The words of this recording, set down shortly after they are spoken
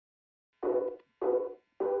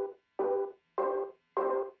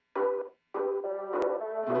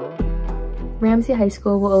Ramsey High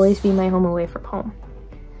School will always be my home away from home.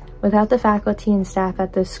 Without the faculty and staff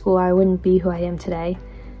at this school, I wouldn't be who I am today.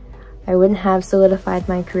 I wouldn't have solidified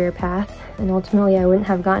my career path, and ultimately I wouldn't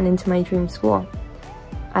have gotten into my dream school.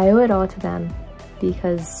 I owe it all to them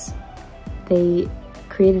because they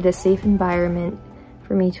created a safe environment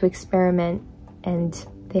for me to experiment, and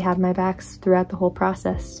they had my backs throughout the whole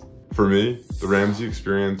process. For me, the Ramsey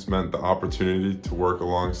Experience meant the opportunity to work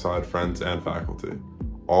alongside friends and faculty,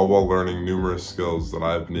 all while learning numerous skills that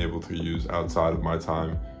I have been able to use outside of my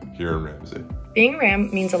time here in Ramsey. Being Ram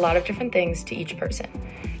means a lot of different things to each person.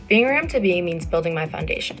 Being Ram to me means building my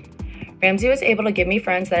foundation. Ramsey was able to give me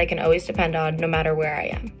friends that I can always depend on no matter where I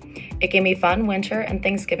am. It gave me fun winter and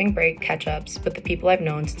Thanksgiving break catch-ups with the people I've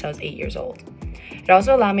known since I was 8 years old. It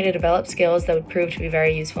also allowed me to develop skills that would prove to be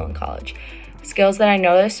very useful in college. Skills that I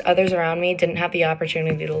noticed others around me didn't have the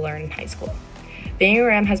opportunity to learn in high school. Being a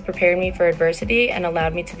Ram has prepared me for adversity and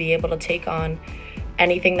allowed me to be able to take on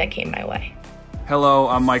anything that came my way. Hello,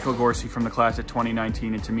 I'm Michael Gorsey from the class of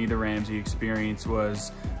 2019, and to me the Ramsey Experience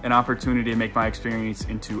was an opportunity to make my experience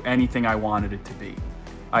into anything I wanted it to be.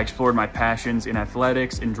 I explored my passions in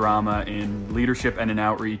athletics, in drama, in leadership, and in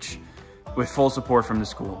outreach with full support from the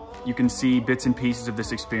school. You can see bits and pieces of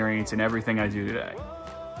this experience in everything I do today.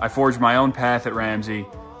 I forged my own path at Ramsey,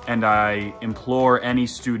 and I implore any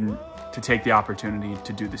student to take the opportunity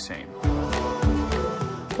to do the same.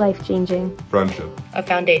 Life-changing. Friendship. A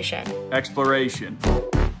foundation. Exploration.